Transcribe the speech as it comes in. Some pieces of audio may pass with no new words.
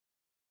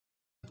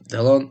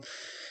Hello.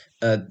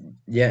 Uh,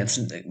 yeah, it's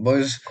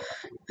boys.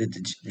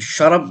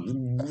 Shut up,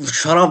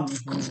 shut up,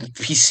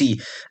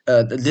 PC.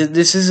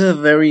 This is a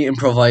very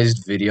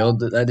improvised video.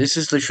 This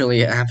is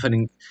literally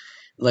happening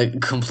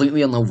like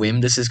completely on a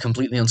whim. This is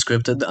completely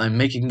unscripted. I'm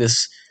making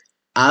this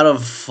out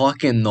of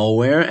fucking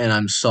nowhere, and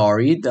I'm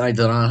sorry. I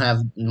do not have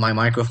my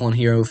microphone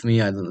here with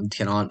me.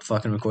 Cannot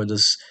fucking record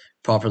this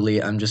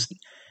properly. I'm just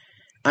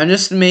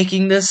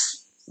making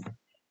this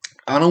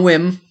on a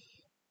whim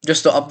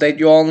just to update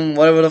you all on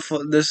whatever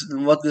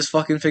what this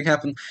fucking thing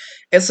happened.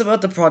 It's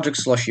about the Project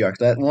Slushi Arc,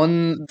 that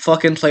one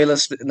fucking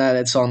playlist that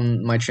it's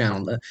on my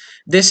channel.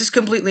 This is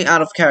completely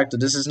out of character.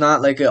 This is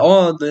not like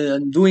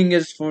I'm doing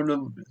it for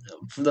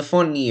the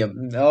funny.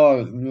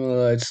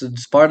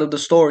 It's part of the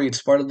story.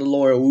 It's part of the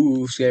lore.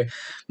 Ooh, scary.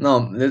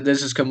 No,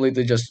 this is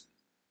completely just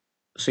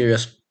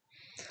serious.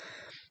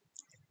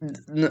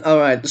 All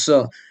right,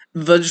 so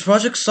the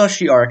Project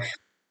Slushi Arc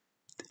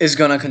is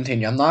gonna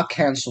continue. I'm not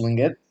canceling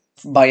it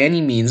by any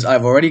means.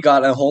 I've already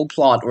got a whole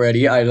plot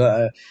ready.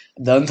 The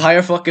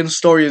entire fucking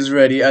story is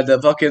ready, and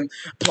the fucking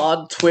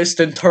plot twist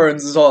and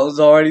turns is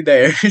already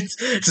there.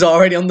 It's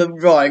already on the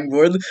drawing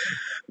board.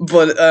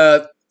 But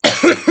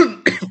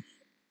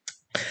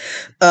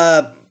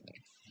uh,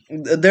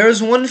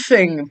 there's one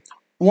thing.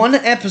 One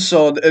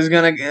episode is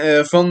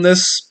gonna from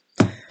this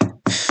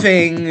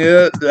thing.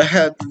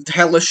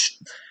 Hellish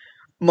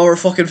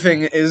motherfucking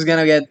thing is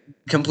gonna get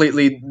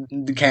completely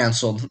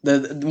canceled.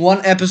 The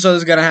one episode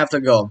is gonna have to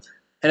go,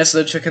 and it's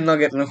the chicken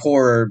nugget and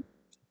horror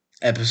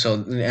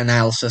episode,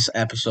 analysis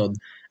episode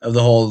of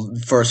the whole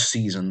first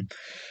season.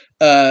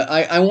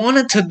 I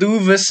wanted to do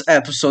this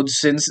episode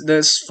since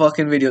this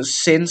fucking video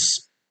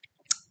since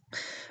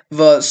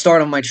the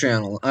start of my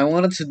channel. I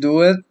wanted to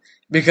do it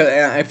because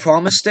I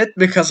promised it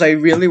because I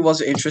really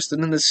was interested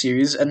in the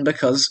series and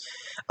because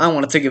I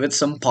wanted to give it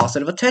some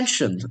positive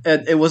attention.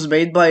 It was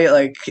made by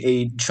like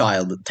a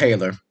child,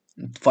 Taylor,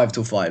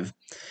 525.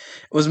 It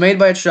was made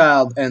by a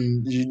child,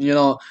 and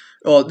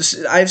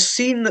I've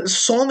seen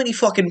so many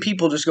fucking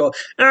people just go,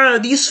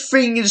 this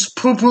thing is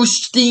poo poo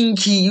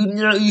stinky.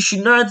 You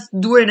should not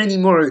do it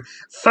anymore.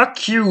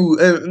 Fuck you.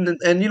 And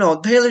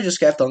Taylor just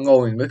kept on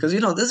going because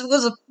this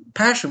was a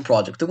passion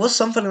project. It was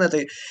something that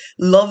they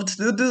loved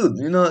to do.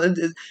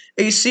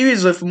 A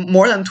series with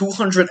more than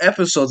 200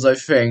 episodes.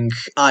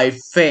 I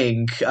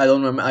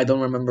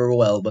don't remember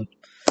well, but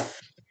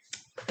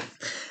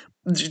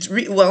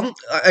well,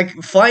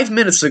 5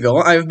 minutes ago,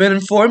 I've been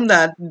informed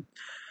that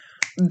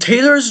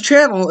Taylor's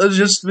channel has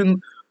just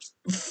been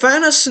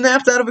Fana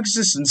snapped out of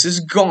existence. Is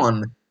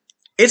gone.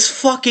 It's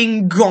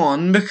fucking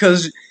gone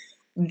because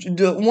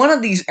one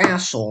of these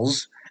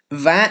assholes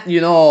that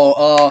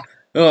the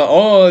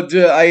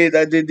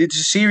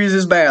series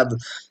is bad.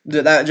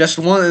 That just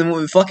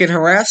one fucking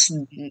harassed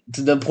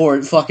the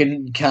poor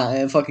fucking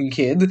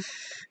kid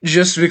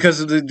just because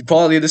of the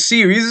quality of the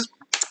series.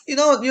 You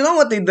know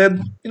what they did.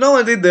 You know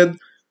what they did.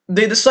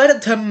 They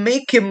decided to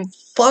make him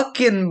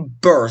fucking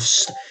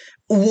burst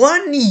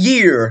 1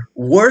 year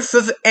worth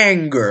of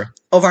anger,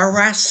 of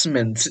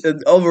harassment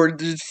over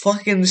the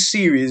fucking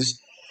series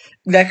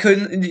that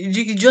couldn't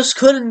you just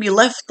couldn't be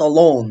left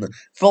alone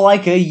for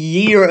like a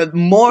year,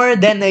 more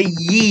than a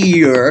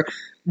year,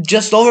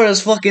 just over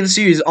this fucking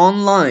series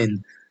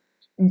online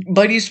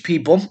by these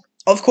people.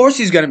 Of course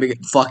he's gonna be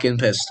fucking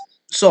pissed.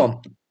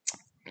 So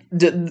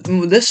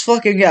this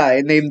fucking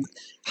guy named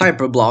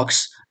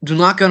Hyperblocks, do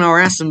not gonna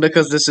harass him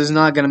because this is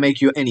not gonna make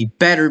you any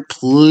better,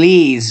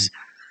 please.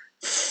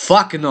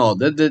 Fuck no.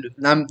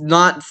 I'm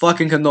not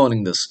fucking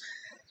condoning this.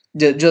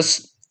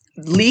 Just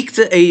leaked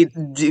a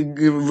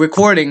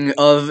recording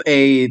of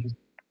a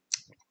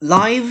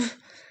live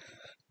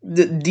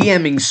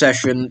DMing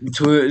session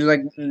to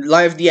like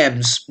live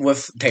DMs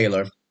with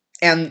Taylor.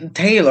 And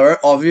Taylor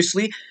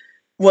obviously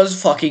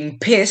was fucking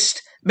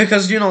pissed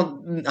because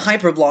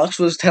Hyperblocks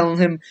was telling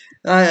him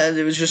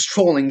it was just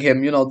trolling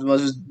him,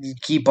 was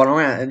keep on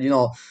around,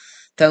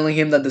 telling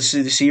him that the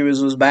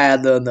series was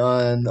bad and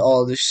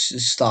all this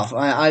stuff.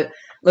 I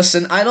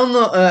listen. I don't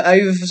know.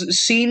 I've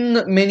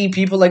seen many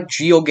people like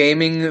Geo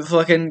Gaming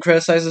fucking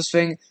criticize this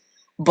thing,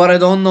 but I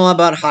don't know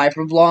about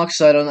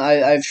Hyperblocks. I don't.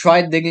 I've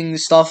tried digging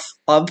stuff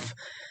up,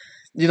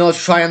 to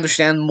try and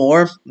understand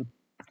more.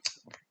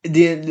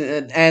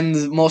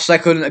 And most I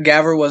could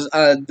gather was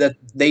that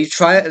they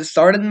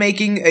started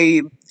making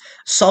a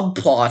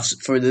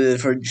subplot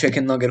for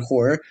Chicken Nugget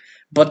Horror,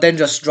 but then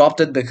just dropped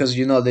it because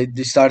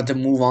they started to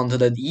move on to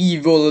the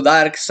evil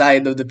dark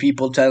side of the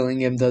people telling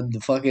him to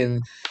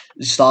fucking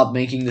stop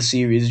making the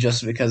series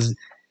just because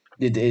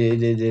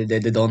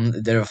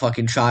they're a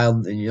fucking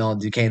child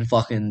and they can't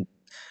fucking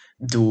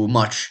do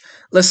much.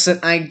 Listen,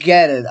 I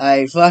get it.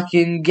 I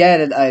fucking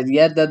get it. I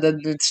get that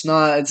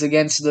it's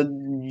against the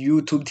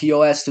YouTube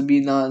TOS to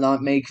be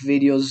not make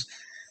videos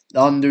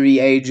under the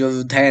age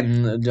of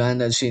 10 and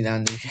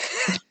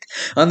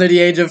under the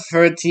age of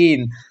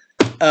 13.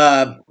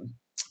 Uh,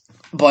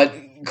 but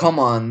come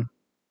on,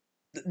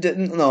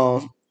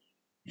 no,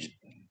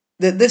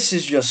 this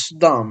is just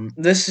dumb.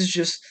 This is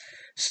just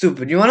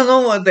Stupid. You wanna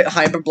know what the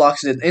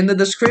Hyperblocks did? In the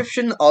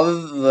description of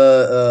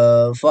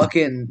the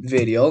fucking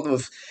video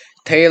with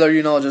Taylor,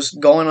 just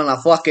going on a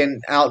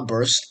fucking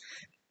outburst.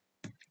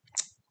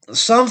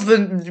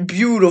 Something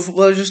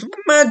beautiful, just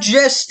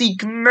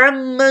majestic,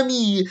 mamma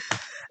mia.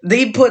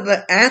 They put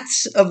the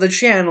ads of the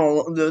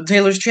channel, the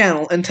Taylor's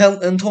channel, and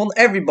told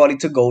everybody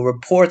to go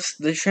report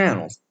the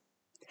channel.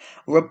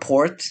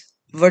 Report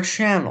the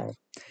channel.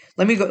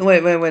 Let me go.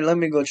 Wait. Let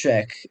me go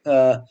check.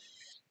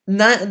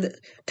 10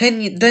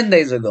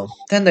 days ago.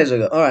 10 days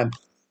ago. All right.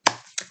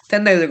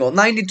 10 days ago.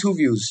 92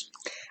 views.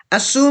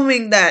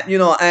 Assuming that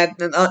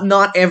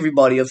not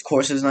everybody, of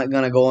course, is not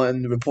gonna go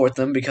and report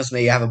them because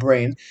they have a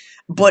brain.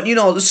 But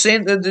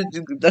assuming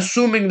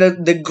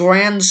that the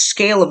grand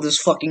scale of this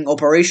fucking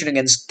operation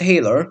against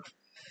Taylor,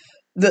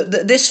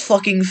 this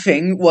fucking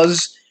thing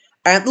was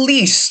at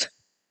least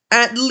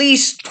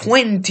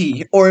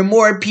 20 or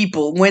more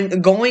people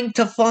when going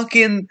to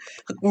fucking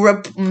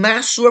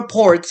mass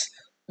report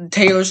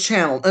Taylor's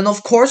channel. And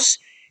of course,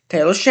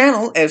 Taylor's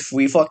channel, if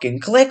we fucking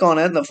click on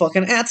it, the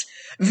fucking ads,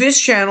 this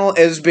channel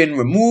has been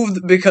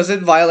removed because it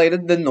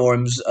violated the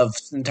norms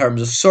in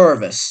terms of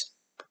service.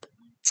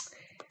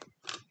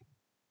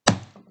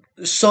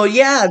 So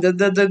yeah,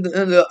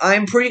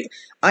 I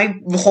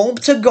hope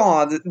to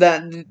God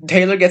that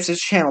Taylor gets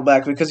his channel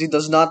back because he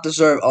does not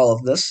deserve all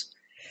of this.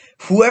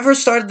 Whoever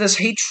started this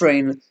hate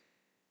train,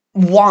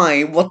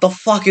 why? What the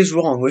fuck is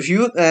wrong with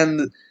you?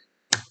 And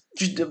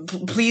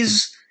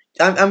please,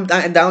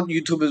 I doubt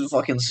YouTube is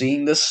fucking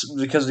seeing this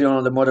because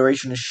the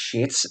moderation is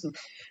shit.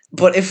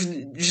 But if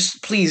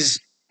just please,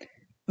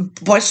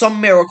 by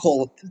some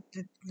miracle,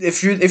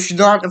 if you're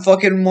not a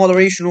fucking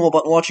moderation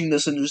robot watching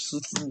this and just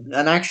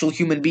an actual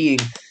human being,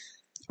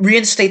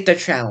 reinstate the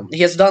channel.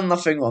 He has done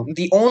nothing wrong.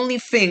 The only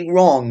thing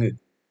wrong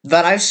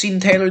that I've seen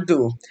Taylor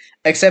do,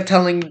 except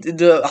telling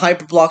the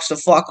Hyperblocks to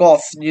fuck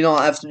off,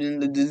 after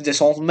this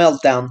whole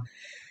meltdown,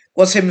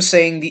 was him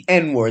saying the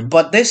N-word.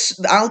 But this,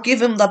 I'll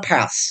give him the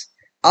pass.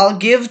 I'll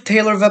give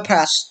Taylor the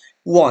pass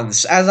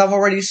once. As I've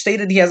already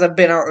stated, he has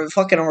been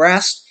fucking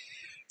harassed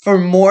for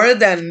more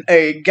than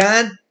a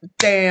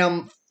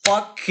goddamn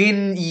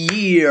fucking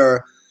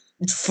year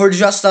for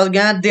just a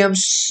goddamn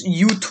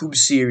YouTube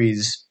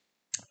series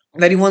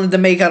that he wanted to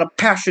make out of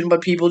passion,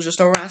 but people just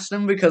harassed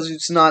him because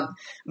it's not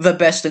the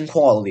best in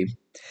quality.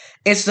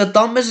 It's the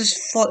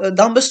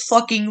dumbest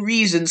fucking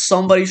reason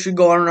somebody should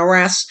go and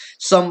harass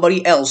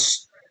somebody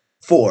else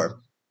for.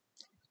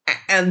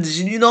 And,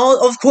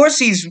 of course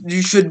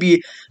you should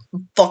be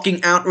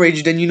fucking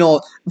outraged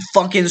and,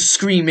 fucking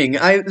screaming.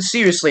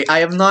 Seriously, I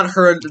have not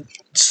heard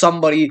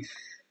somebody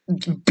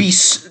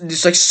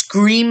just like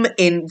scream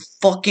in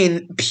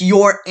fucking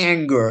pure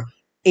anger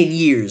in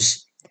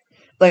years.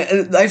 Like,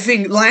 I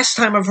think last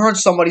time I've heard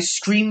somebody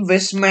scream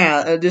this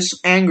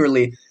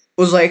angrily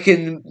was like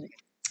in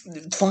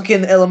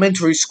fucking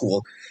elementary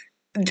school.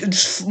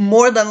 It's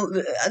more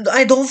than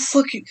I don't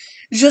fucking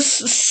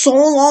just so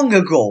long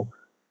ago.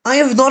 I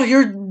have not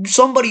heard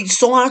somebody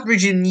so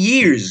outraged in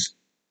years.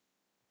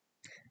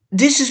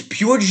 This is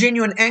pure,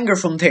 genuine anger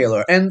from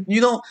Taylor, and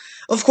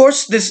of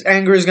course, this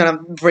anger is gonna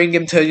bring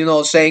him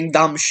to saying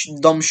dumb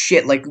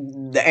shit like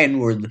the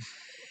N-word.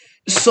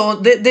 So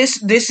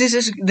this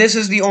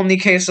is the only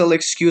case I'll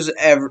excuse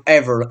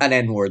ever an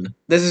N-word.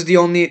 This is the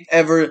only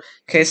ever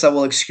case I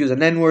will excuse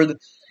an N-word.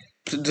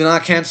 Do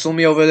not cancel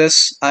me over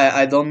this.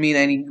 I don't mean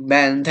any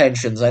bad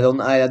intentions. I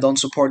don't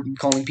support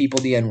calling people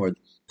the N-word.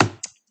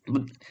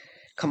 But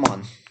come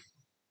on.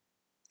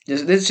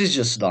 This is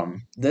just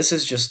dumb. This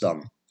is just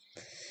dumb.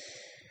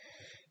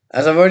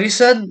 As I've already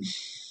said,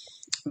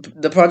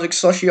 the Project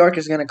Slushi Arc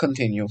is gonna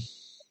continue,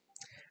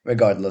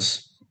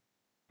 regardless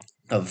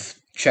of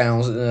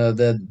channels,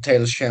 the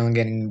Taylor's channel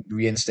getting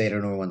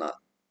reinstated or whatnot.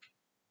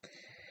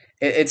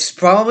 It's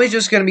probably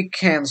just gonna be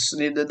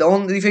cancelled. The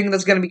only thing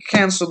that's gonna be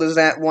cancelled is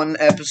that one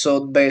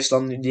episode based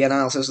on the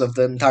analysis of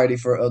the entirety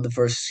of the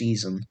first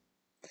season,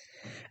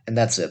 and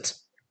that's it.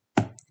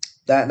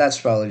 That's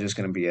probably just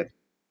gonna be it.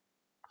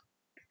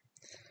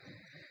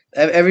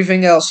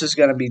 Everything else is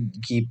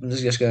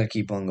just gonna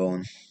keep on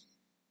going.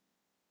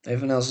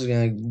 Everything else is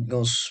gonna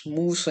go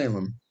smooth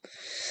sailing.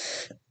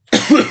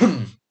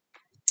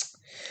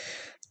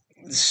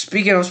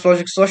 Speaking of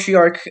Project Slushi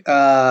Arc,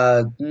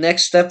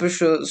 next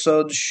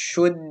episode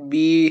should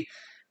be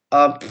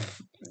up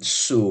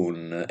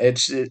soon. I've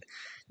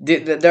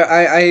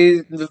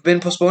been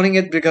postponing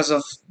it because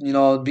of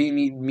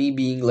me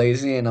being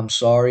lazy, and I'm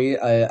sorry.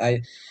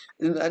 I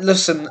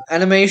listen,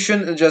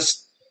 animation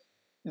just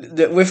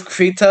with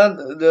Krita,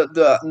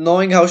 the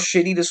knowing how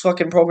shitty this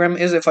fucking program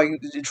is. If I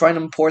try and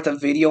import a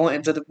video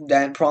into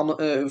that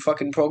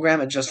fucking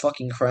program, it just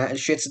fucking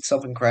shits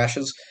itself and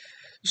crashes.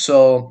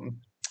 So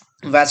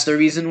that's the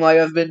reason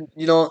why I've been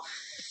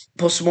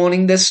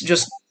postponing this,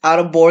 just out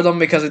of boredom,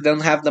 because I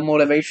don't have the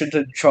motivation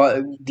to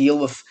try deal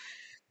with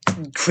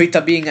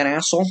Krita being an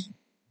asshole.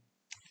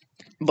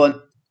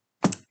 But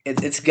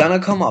it's gonna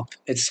come up.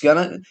 It's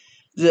gonna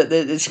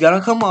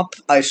come up.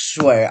 I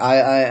swear.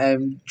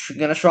 I'm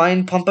gonna try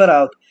and pump it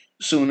out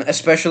soon,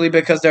 especially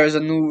because there's a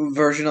new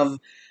version of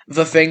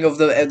the thing of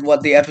the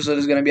what the episode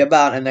is gonna be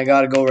about, and I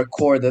gotta go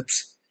record it.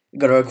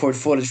 Gotta record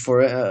footage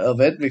for it,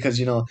 of it because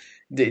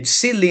it's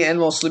silly, and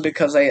mostly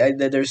because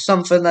there's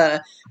something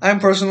that I'm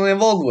personally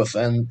involved with,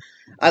 and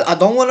I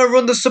don't want to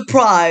ruin the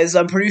surprise.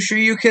 I'm pretty sure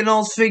you can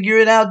all figure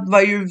it out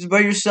by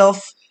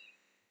yourself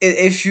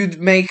if you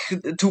make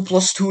 2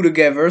 plus 2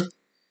 together,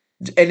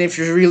 and if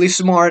you're really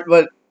smart.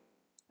 But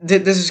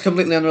this is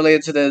completely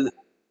unrelated to the.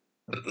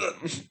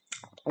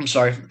 I'm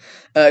sorry,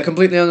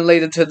 completely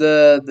unrelated to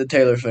the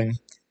Taylor thing.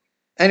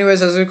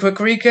 Anyways, as a quick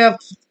recap,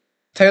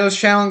 Taylor's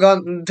channel got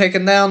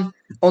taken down.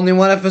 Only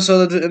one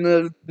episode in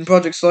the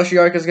Project Slushi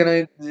Arc is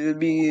gonna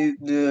be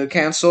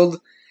cancelled.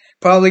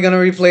 Probably gonna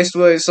replace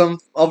with some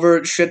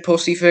other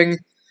shitposty thing.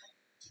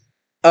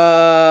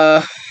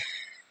 Uh,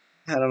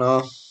 I don't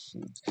know.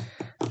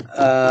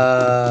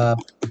 Uh,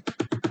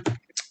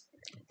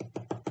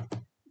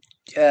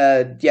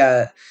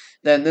 yeah.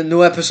 Then the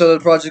new episode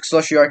of Project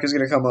Slushi Arc is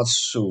gonna come out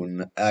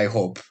soon. I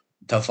hope.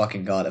 To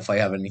fucking god, if I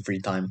have any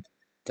free time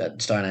to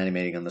start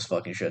animating on this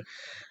fucking shit.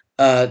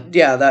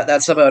 Yeah,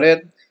 that's about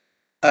it.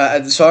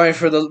 I'm sorry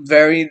for the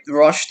very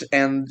rushed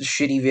and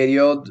shitty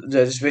video.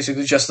 That's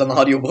basically just an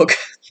audiobook.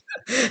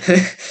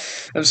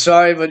 I'm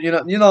sorry, but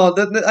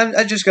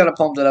I just gotta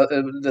pump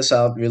this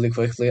out really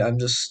quickly. I'm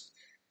just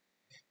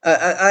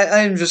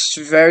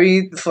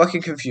very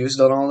fucking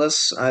confused on all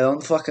this. I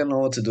don't fucking know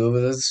what to do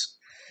with it.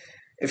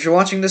 If you're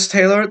watching this,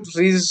 Taylor,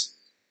 please.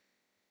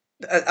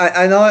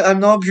 I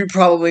know you're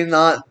probably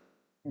not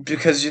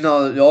because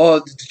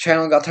the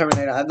channel got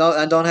terminated.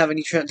 I don't have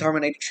any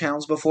terminated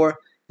channels before.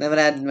 Never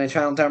had my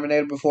channel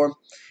terminated before,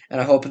 and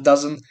I hope it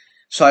doesn't.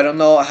 So I don't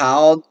know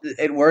how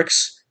it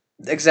works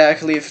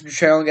exactly if your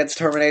channel gets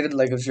terminated.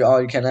 Like if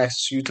you can't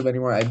access YouTube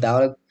anymore, I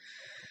doubt it.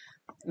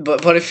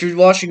 But if you're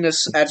watching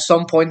this at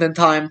some point in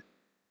time,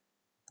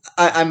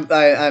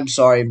 I'm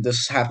sorry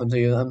this happened to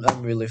you.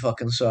 I'm really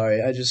fucking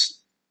sorry. I just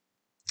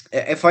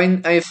if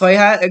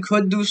I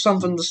could do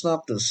something to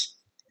stop this,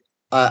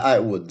 I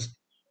would.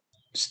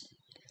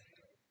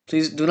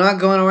 Please do not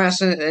go and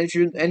harass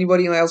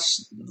anybody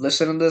else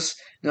listening to this.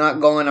 Do not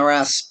go and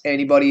harass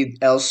anybody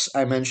else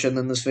I mentioned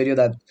in this video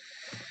that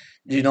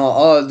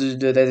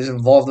that is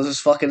involved in this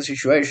fucking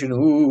situation.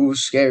 Ooh,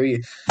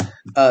 scary.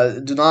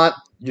 Do not.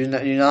 You're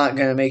not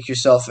gonna make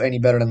yourself any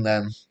better than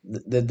them.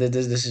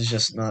 This is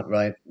just not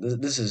right.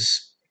 This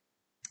is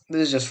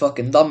just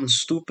fucking dumb and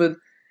stupid.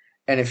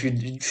 And if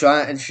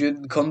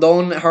you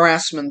condone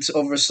harassment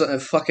over a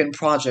fucking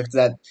project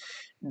that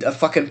a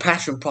fucking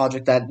passion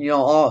project that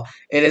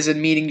it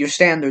isn't meeting your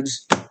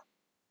standards,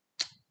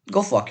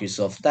 go fuck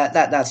yourself.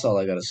 That's all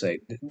I gotta say.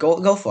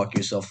 Go fuck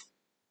yourself.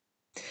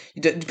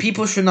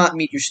 People should not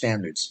meet your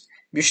standards.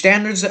 Your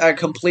standards are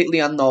completely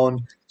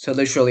unknown to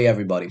literally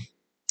everybody.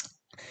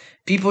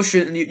 People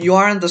should. You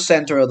aren't the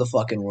center of the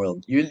fucking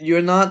world.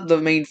 You're not the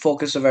main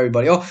focus of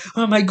everybody. Oh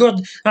my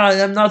god,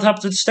 I'm not up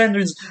to the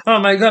standards. Oh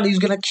my god, he's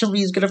gonna kill me.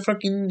 He's gonna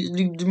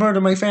fucking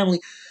murder my family.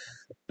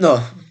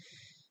 No,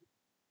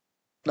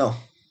 no,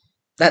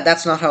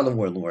 that's not how the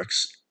world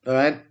works. All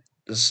right,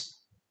 just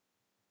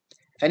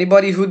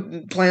anybody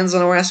who plans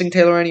on harassing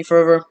Taylor any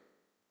further,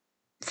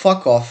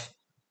 fuck off.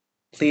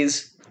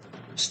 Please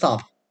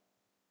stop.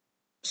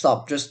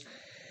 Stop. Just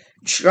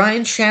try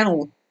and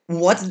channel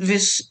what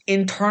this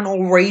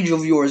internal rage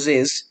of yours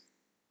is,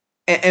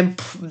 and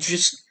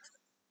just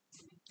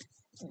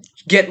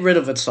get rid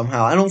of it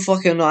somehow. I don't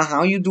fucking know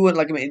how you do it.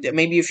 Like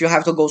maybe if you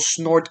have to go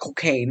snort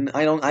cocaine,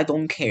 I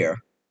don't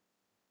care.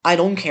 I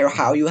don't care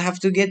how you have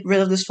to get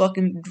rid of this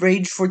fucking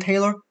rage for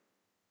Taylor,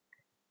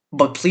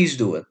 but please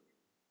do it.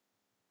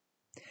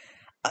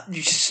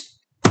 You just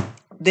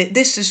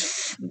this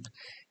is.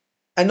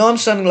 I know I'm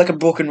sounding like a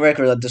broken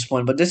record at this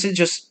point, but this is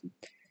just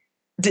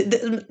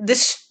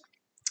this.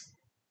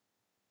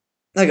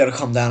 I gotta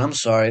calm down. I'm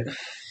sorry.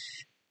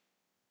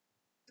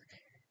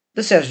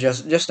 This has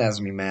just has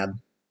me mad.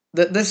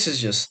 This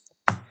is just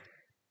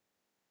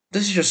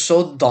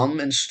so dumb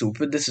and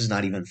stupid. This is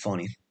not even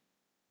funny.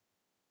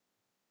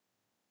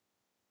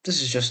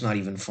 This is just not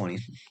even funny.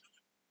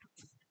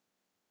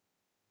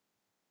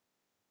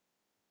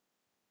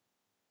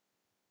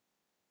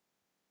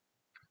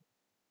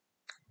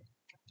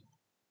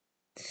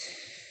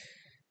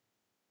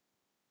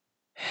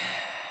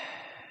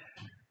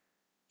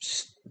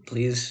 Just,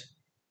 please,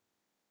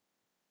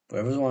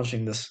 whoever's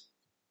watching this,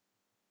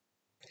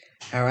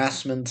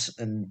 harassment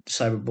and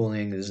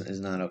cyberbullying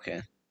is not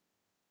okay.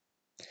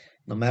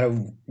 No matter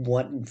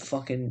what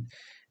fucking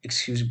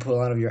excuse you pull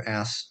out of your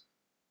ass,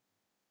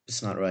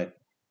 it's not right.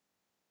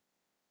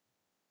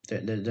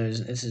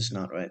 This is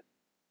not right.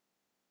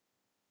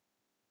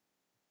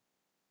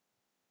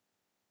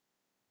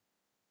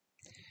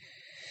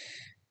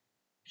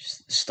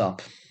 Just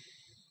stop.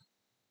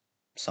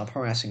 Stop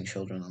harassing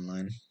children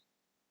online.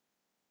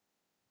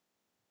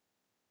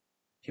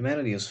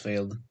 Humanity has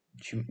failed.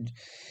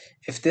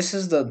 If this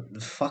is the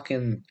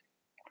fucking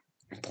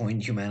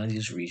point humanity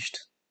has reached,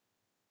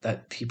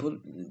 that people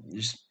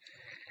just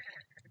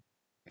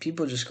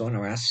go and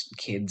harass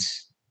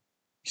kids,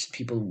 just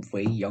people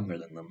way younger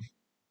than them.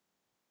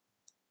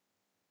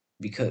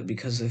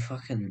 because they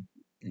fucking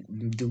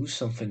do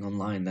something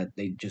online that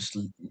they just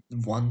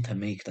want to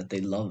make, that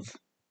they love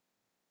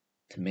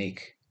to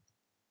make.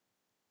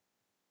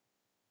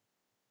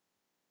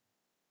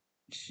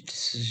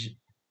 This is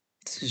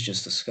this is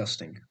just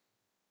disgusting.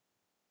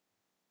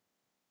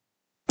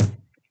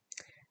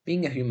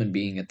 Being a human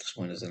being at this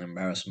point is an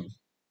embarrassment.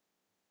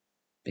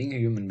 Being a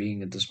human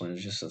being at this point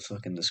is just a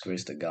fucking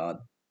disgrace to God,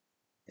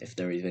 if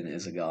there even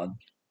is a God.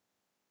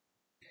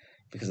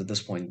 Because at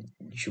this point,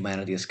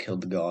 humanity has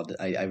killed God.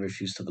 I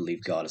refuse to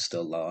believe God is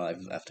still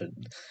alive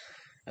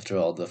after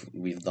all that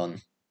we've done.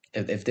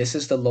 If this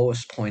is the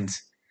lowest point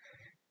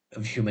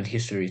of human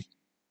history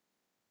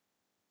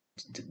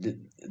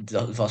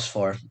thus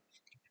far,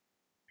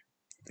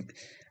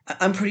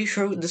 I'm pretty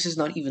sure this is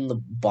not even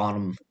the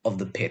bottom of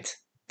the pit.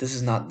 This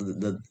is not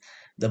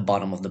the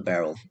bottom of the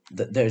barrel.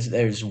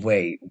 There's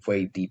way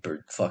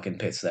deeper fucking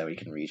pits that we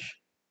can reach,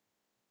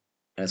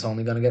 and it's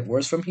only gonna get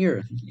worse from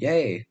here.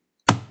 Yay!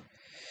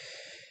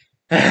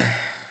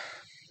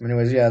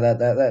 Anyways, yeah,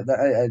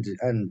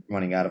 I'm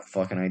running out of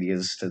fucking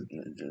ideas to.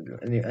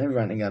 I'm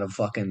running out of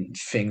fucking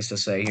things to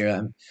say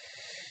here.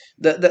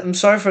 I'm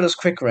sorry for this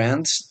quick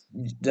rant.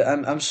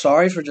 I'm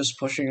sorry for just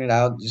pushing it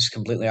out, just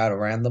completely out of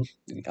random,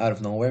 out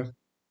of nowhere.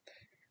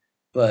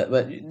 But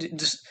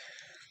just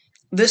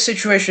this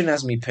situation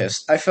has me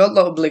pissed. I felt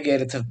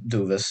obligated to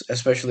do this,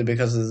 especially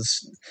because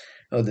this.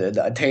 Oh,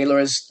 Taylor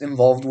is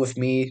involved with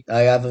me.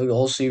 I have a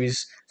whole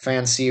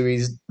fan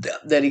series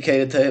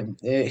dedicated to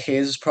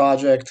his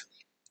project,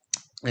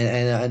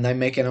 and I'm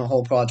making a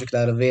whole project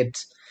out of it,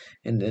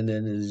 in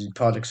his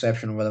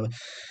projectception or whatever.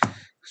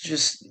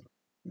 Just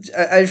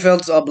I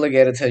felt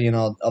obligated to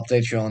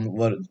update you on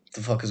what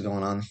the fuck is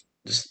going on.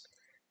 Just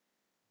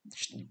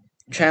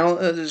channel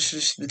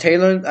just,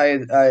 Taylor.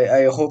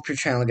 I hope your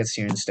channel gets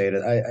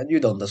reinstated. You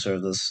don't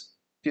deserve this.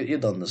 You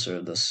don't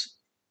deserve this.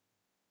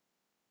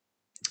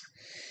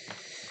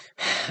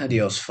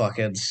 Adios,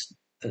 fuckheads.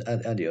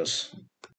 Adios.